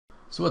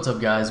So what's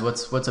up, guys?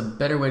 What's a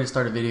better way to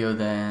start a video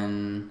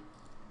than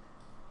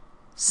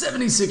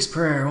 76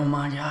 prayer? Oh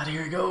my god,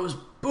 here it goes.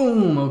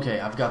 Boom!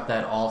 Okay, I've got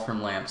that all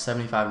from lamps.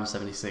 75 and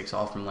 76,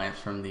 all from lamps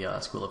from the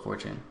School of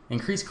Fortune.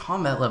 Increased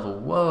combat level.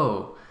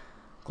 Whoa!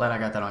 Glad I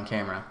got that on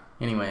camera.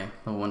 Anyway,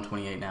 level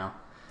 128 now.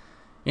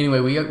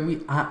 Anyway,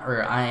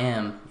 I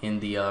am in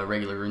the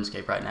regular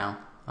RuneScape right now.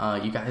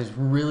 You guys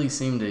really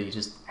seem to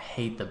just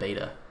hate the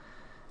beta.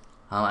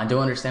 I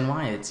don't understand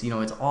why. It's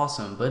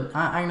awesome, but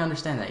I can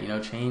understand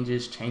that. Change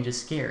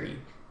is scary.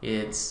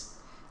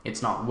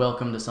 It's not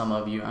welcome to some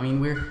of you. I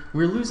mean,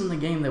 we're losing the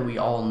game that we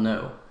all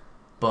know,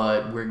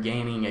 but we're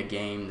gaining a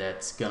game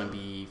that's gonna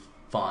be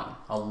fun,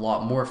 a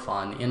lot more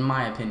fun, in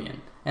my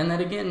opinion. And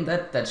that again,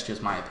 that's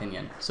just my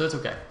opinion, so it's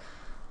okay.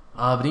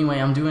 But anyway,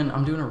 I'm doing a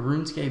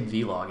RuneScape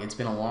vlog. It's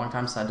been a long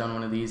time since I've done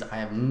one of these. I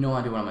have no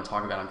idea what I'm gonna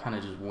talk about. I'm kind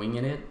of just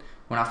winging it.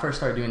 When I first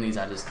started doing these,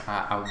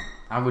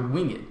 I would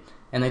wing it.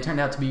 And they turned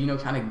out to be,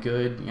 kind of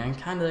good,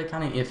 kind of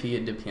iffy.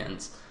 It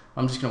depends.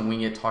 I'm just gonna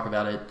wing it, talk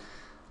about it.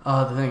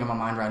 The thing on my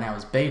mind right now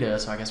is beta,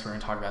 so I guess we're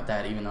gonna talk about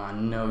that, even though I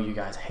know you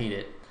guys hate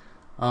it.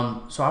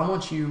 So I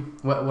want you,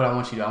 what I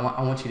want you to do,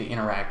 I want you to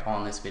interact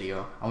on this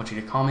video. I want you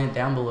to comment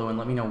down below and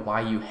let me know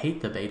why you hate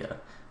the beta.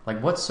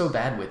 Like, what's so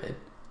bad with it?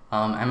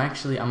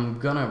 I'm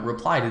gonna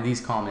reply to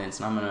these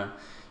comments, and I'm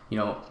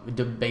gonna,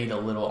 debate a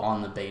little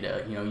on the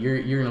beta.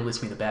 You're gonna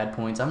list me the bad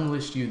points. I'm gonna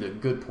list you the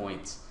good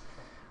points.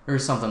 Or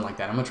something like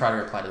that. I'm going to try to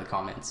reply to the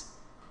comments.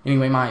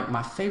 Anyway,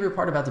 my favorite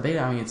part about the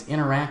beta, it's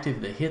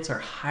interactive. The hits are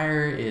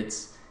higher.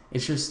 It's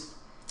just,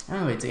 I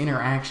don't know, it's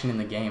interaction in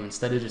the game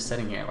instead of just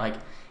sitting here. Like,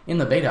 in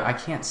the beta, I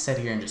can't sit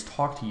here and just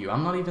talk to you.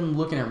 I'm not even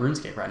looking at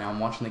RuneScape right now.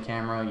 I'm watching the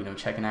camera,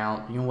 checking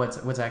out,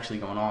 what's actually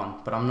going on.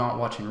 But I'm not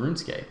watching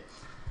RuneScape.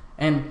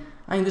 And,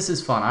 this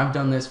is fun. I've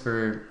done this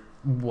for,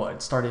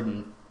 it started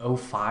in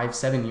 05,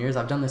 7 years.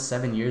 I've done this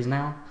 7 years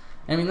now.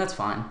 That's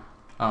fine.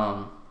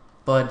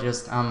 But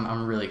just,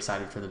 I'm really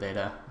excited for the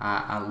beta.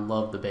 I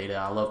love the beta.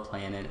 I love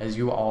playing it, as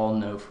you all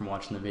know from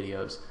watching the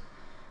videos.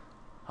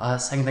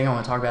 Second thing I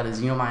want to talk about is,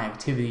 my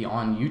activity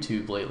on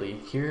YouTube lately.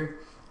 Here,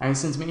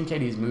 since me and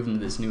Katie's moved into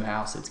this new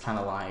house, it's kind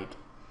of like,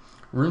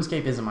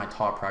 RuneScape isn't my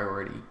top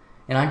priority.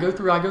 And I go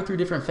through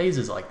different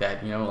phases like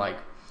that, like,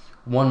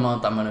 1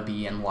 month I'm going to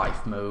be in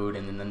life mode,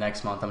 and then the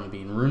next month I'm going to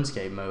be in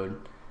RuneScape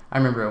mode. I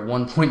remember at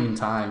one point in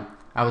time,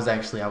 I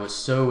was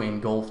so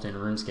engulfed in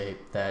RuneScape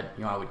that,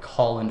 I would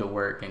call into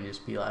work and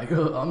just be like,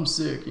 oh, I'm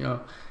sick,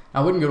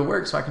 I wouldn't go to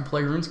work so I could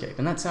play RuneScape.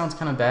 And that sounds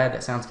kind of bad,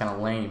 that sounds kind of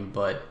lame,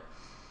 but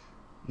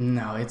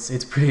no,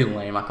 it's pretty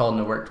lame. I called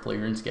into work to play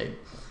RuneScape.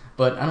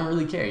 But I don't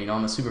really care,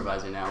 I'm a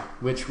supervisor now,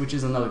 which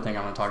is another thing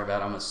I want to talk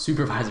about. I'm a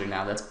supervisor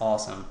now. That's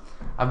awesome.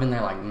 I've been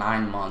there like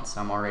 9 months.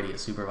 I'm already a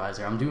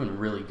supervisor. I'm doing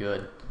really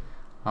good.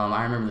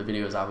 I remember the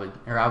videos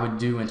I would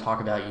do and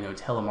talk about,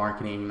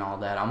 telemarketing and all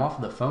that. I'm off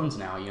of the phones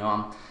now,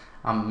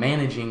 I'm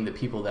managing the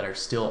people that are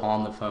still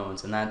on the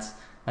phones, and that's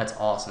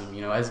awesome.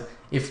 As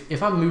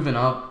if I'm moving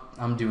up,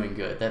 I'm doing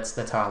good.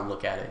 That's how I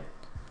look at it.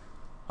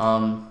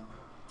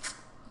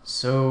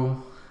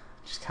 So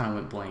just kind of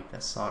went blank.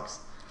 That sucks.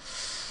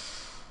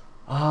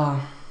 I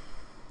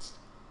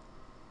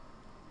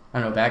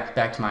don't know.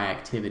 Back to my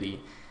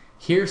activity.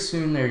 Here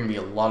soon, there are gonna be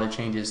a lot of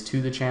changes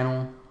to the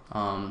channel.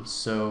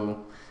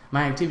 So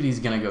my activity is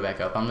gonna go back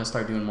up. I'm gonna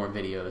start doing more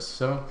videos.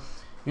 So,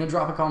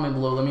 drop a comment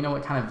below. Let me know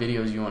what kind of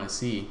videos you want to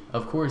see.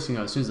 Of course,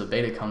 as soon as the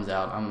beta comes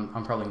out, I'm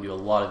probably going to do a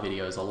lot of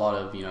videos, a lot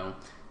of,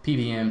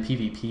 PvM,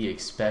 PvP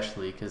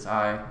especially, because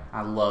I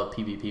love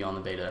PvP on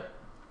the beta.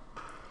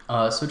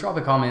 So drop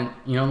a comment,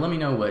 let me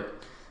know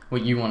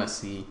what you want to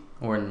see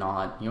or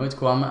not. It's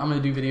cool. I'm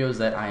going to do videos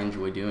that I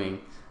enjoy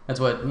doing. That's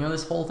what,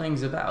 this whole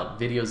thing's about,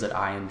 videos that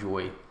I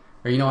enjoy.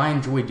 Or, I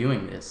enjoy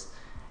doing this.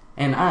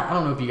 And I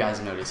don't know if you guys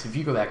noticed, if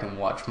you go back and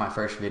watch my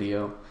first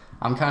video,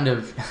 I'm kind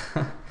of...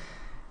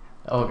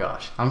 oh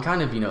gosh, I'm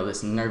kind of,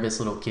 this nervous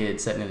little kid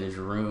sitting in his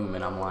room,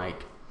 and I'm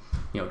like,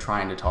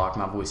 trying to talk.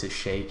 My voice is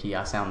shaky,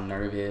 I sound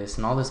nervous,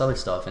 and all this other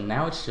stuff. And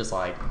now it's just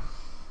like,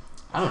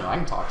 I don't know, I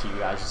can talk to you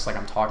guys just like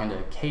I'm talking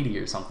to Katie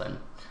or something.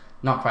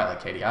 Not quite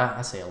like Katie.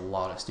 I say a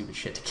lot of stupid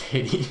shit to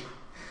Katie.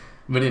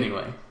 But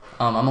anyway,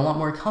 I'm a lot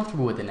more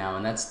comfortable with it now,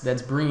 and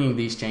that's bringing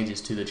these changes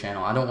to the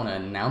channel. I don't want to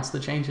announce the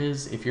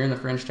changes. If you're in the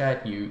French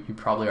chat, you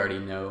probably already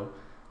know.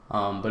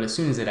 But as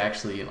soon as it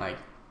actually, like,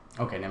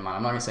 okay, never mind.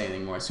 I'm not going to say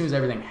anything more. As soon as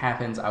everything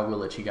happens, I will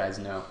let you guys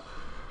know.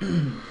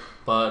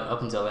 But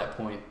up until that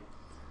point,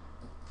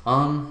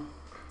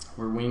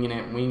 we're winging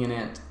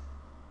it.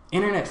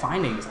 Internet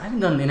findings. I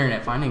haven't done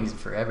internet findings in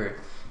forever.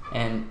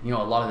 And, a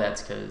lot of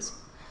that's because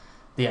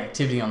the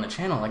activity on the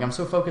channel. Like, I'm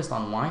so focused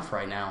on life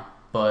right now.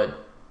 But,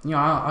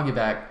 I'll get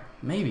back.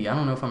 Maybe. I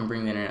don't know if I'm going to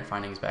bring the internet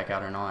findings back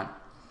out or not.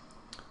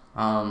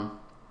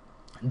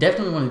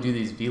 Definitely want to do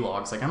these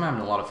vlogs. Like, I'm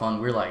having a lot of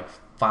fun. We're like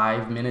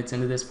 5 minutes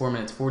into this, 4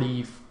 minutes,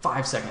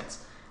 45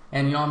 seconds.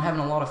 And, I'm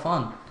having a lot of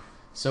fun.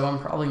 So I'm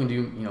probably going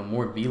to do,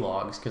 more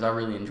vlogs because I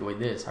really enjoy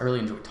this. I really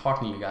enjoy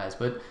talking to you guys,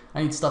 but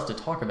I need stuff to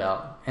talk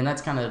about. And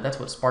that's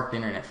what sparked the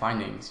internet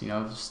findings,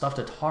 stuff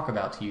to talk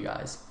about to you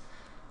guys.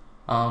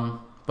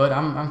 But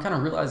I'm kind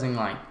of realizing,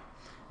 like,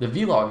 the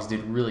vlogs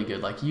did really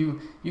good. Like you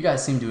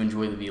guys seem to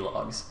enjoy the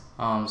vlogs.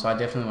 So I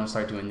definitely want to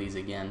start doing these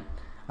again.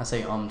 I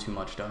say too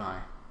much, don't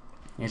I?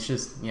 It's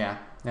just, yeah,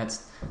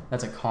 that's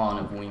a con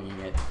of winging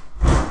it.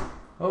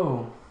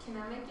 Oh. Can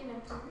I make an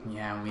appearance?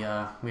 Yeah,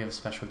 we have a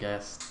special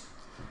guest.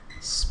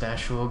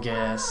 Special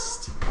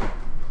guest.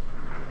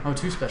 Oh,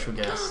 2 special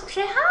guests.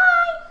 Say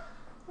hi.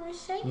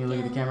 You look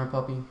at the camera,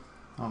 puppy.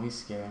 Oh, he's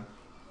scared.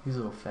 He's a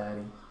little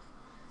fatty.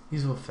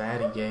 He's a little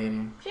fatty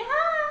gator. Say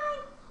hi.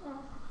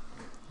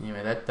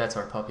 Anyway, that's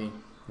our puppy.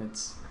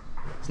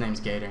 His name's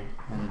Gator,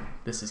 and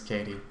this is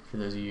Katie. For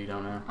those of you who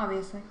don't know.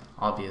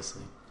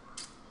 Obviously.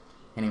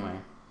 Anyway,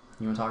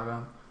 you want to talk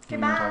about?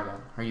 Goodbye.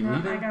 Are you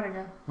leaving? I gotta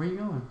go. Where are you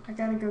going? I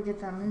gotta go get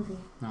that movie.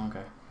 Oh,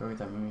 okay. Go get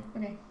that movie.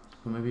 Okay.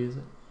 What movie is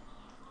it?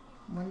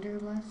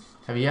 Wonderlust.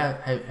 Have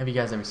you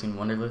guys ever seen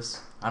Wonderlust?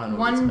 I don't know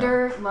what it's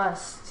about.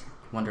 Wonderlust.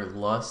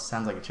 Wonderlust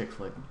sounds like a chick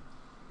flick.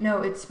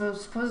 No, it's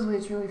supposedly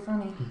it's really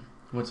funny.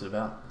 What's it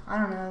about? I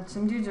don't know.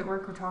 Some dudes at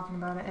work were talking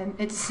about it, and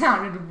it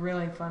sounded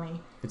really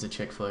funny. It's a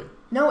chick flick.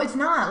 No, it's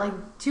not. Like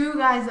 2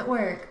 guys at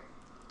work.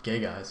 Gay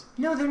guys.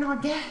 No, they're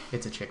not gay.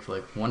 It's a chick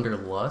flick.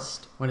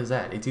 Wonderlust? What is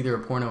that? It's either a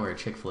porno or a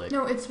chick flick.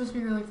 No, it's supposed to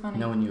be really funny.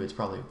 Knowing you, it's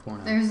probably a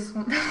porno. There's this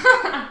one.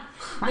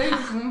 There's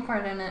this one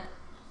part in it.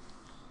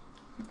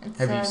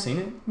 Have you seen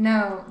it?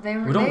 No, they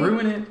were. Well, don't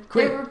ruin it.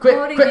 Quick, they were quick,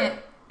 quoting quick.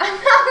 it. I'm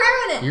not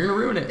ruining it. You're gonna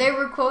ruin it. They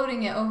were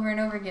quoting it over and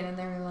over again, and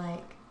they were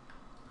like,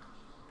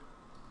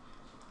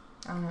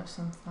 I don't know,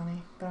 something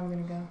funny, but I'm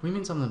gonna go. What do you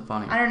mean something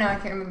funny? I don't know. I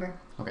can't remember.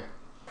 Okay.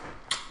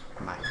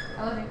 Bye.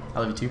 I love you. I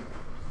love you too.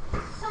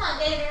 Come on,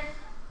 Gator.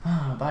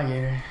 Bye,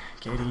 Gator.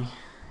 Katie.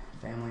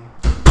 Family.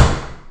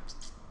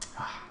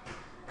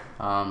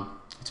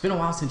 It's been a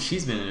while since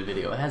she's been in a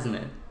video, hasn't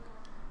it?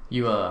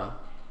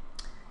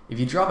 If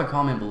you drop a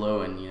comment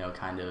below and,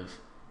 kind of,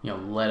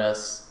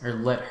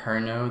 let her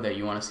know that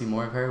you want to see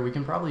more of her, we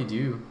can probably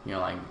do,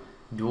 like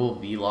dual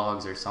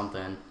vlogs or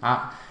something.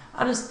 I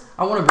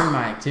want to bring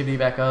my activity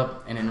back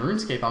up, and in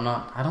RuneScape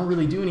I don't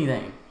really do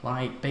anything.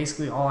 Like,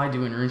 basically all I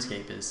do in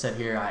RuneScape is sit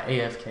here, I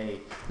AFK,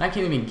 and I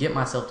can't even get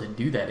myself to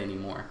do that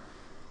anymore.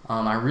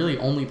 I really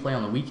only play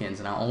on the weekends,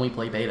 and I only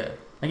play beta.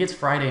 Like, it's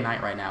Friday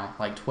night right now,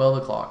 like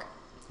 12 o'clock.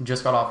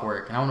 Just got off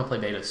work, and I want to play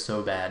beta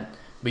so bad,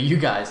 but you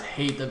guys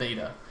hate the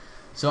beta.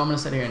 So I'm going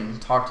to sit here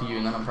and talk to you,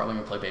 and then I'm probably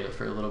going to play beta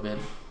for a little bit.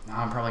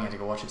 I'm probably going to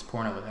go watch this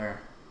porno with her.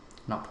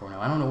 Not porno,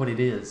 I don't know what it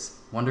is.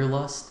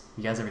 Wonderlust?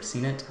 You guys ever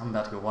seen it? I'm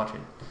about to go watch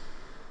it.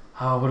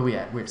 What are we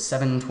at? We're at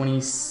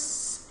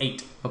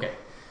 7:28. Okay.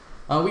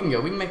 We can go.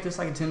 We can make this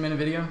like a 10-minute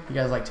video. You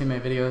guys like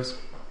 10-minute videos?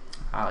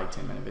 I like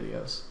 10-minute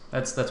videos.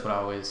 That's what I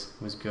always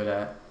was good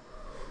at.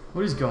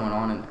 What is going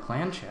on in the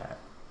clan chat?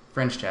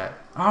 French chat.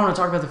 I don't want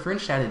to talk about the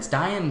French chat. It's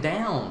dying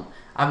down.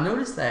 I've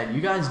noticed that you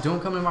guys don't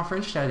come into my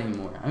French chat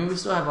anymore. I mean, we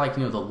still have like,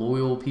 the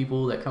loyal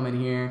people that come in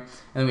here, and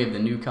then we have the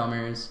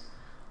newcomers.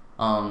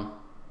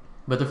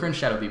 But the French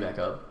chat will be back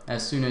up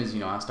as soon as,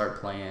 I start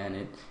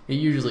playing. It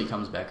usually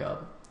comes back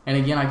up. And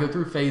again, I go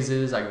through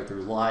phases. I go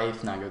through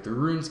life, and I go through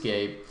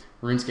RuneScape.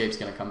 RuneScape's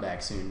gonna come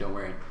back soon. Don't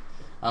worry.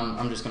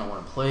 I'm just gonna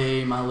want to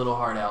play my little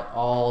heart out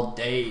all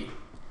day.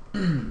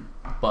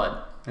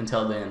 But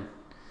until then,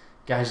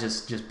 guys,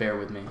 just bear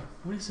with me.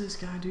 What is this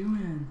guy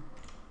doing?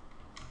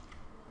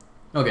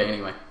 Okay,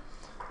 anyway.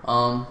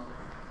 What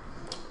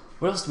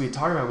else do we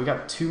talk about? We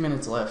got 2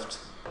 minutes left.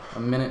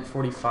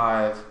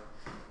 1:45.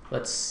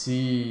 Let's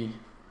see.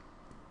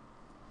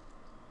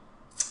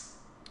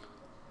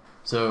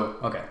 So,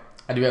 okay.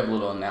 I do have a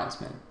little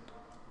announcement.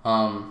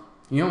 When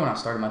I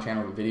started my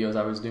channel, the videos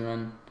I was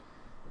doing,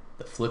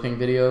 the flipping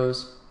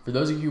videos, for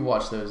those of you who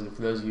watch those, and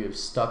for those of you who have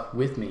stuck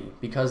with me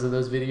because of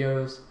those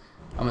videos,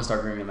 I'm going to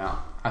start bringing them out.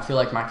 I feel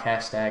like my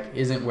cash stack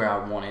isn't where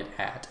I want it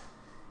at.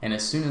 And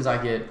as soon as I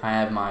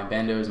have my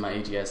bandos, my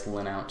AGS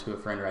lent out to a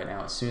friend right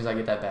now. As soon as I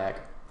get that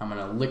back, I'm going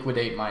to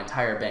liquidate my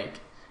entire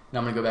bank. And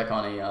I'm going to go back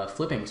on a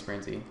flipping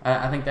frenzy.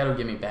 I think that'll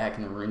get me back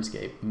in the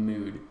RuneScape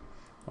mood.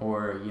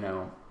 Or,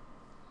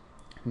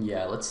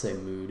 yeah, let's say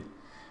mood.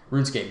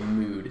 RuneScape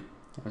mood.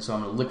 And so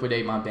I'm going to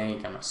liquidate my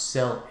bank. I'm going to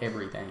sell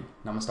everything. And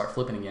I'm going to start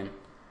flipping again.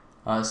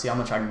 See how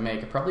much I can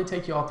make. I'll probably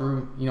take you all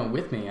through,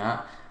 with me.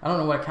 I don't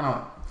know what I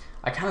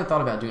kind of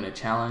thought about doing a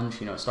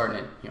challenge, starting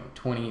at,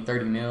 20,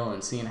 30 mil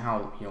and seeing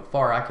how,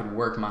 far I could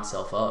work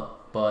myself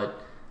up.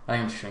 But I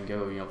think I'm just going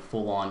to go,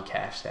 full on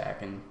cash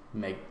stack and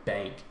make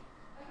bank.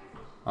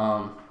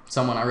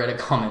 Someone, I read a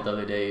comment the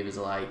other day, it was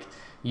like,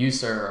 you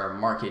sir are a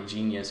market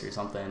genius or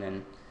something.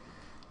 And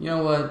you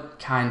know what?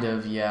 Kind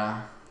of,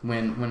 yeah.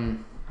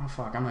 Oh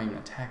fuck, I'm not even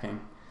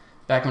attacking.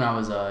 Back when I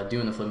was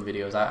doing the flipping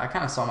videos, I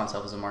kind of saw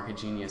myself as a market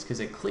genius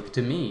because it clicked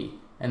to me.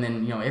 And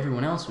then,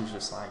 everyone else was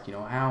just like,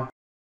 how?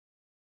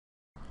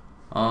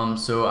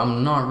 So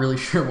I'm not really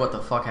sure what the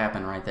fuck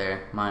happened right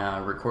there. My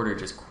recorder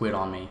just quit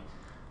on me.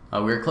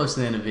 We were close to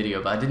the end of the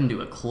video, but I didn't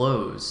do a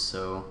close,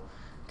 so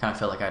kind of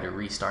felt like I had to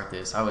restart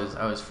this. I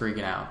was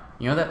freaking out.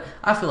 That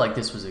I feel like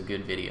this was a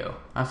good video.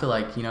 I feel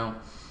like, I don't know,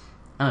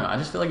 I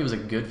just feel like it was a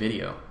good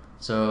video.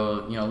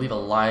 So, leave a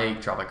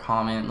like, drop a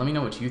comment, let me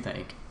know what you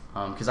think.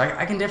 Because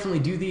I can definitely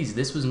do these.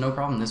 This was no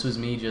problem. This was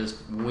me just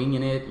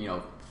winging it,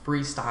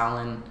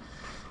 freestyling.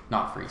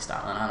 Not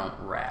freestyling, I don't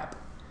rap.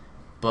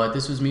 But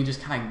this was me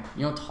just kind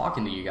of,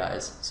 talking to you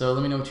guys. So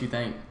let me know what you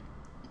think.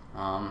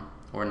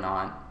 Or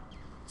not.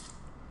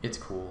 It's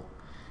cool.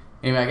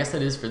 Anyway, I guess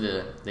that is for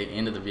the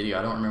end of the video.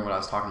 I don't remember what I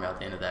was talking about at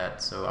the end of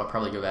that, so I'll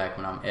probably go back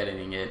when I'm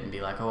editing it and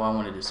be like, oh, I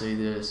wanted to say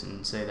this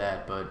and say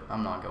that, but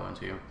I'm not going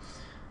to.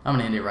 I'm going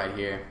to end it right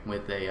here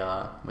with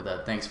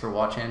a thanks for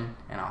watching,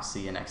 and I'll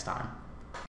see you next time.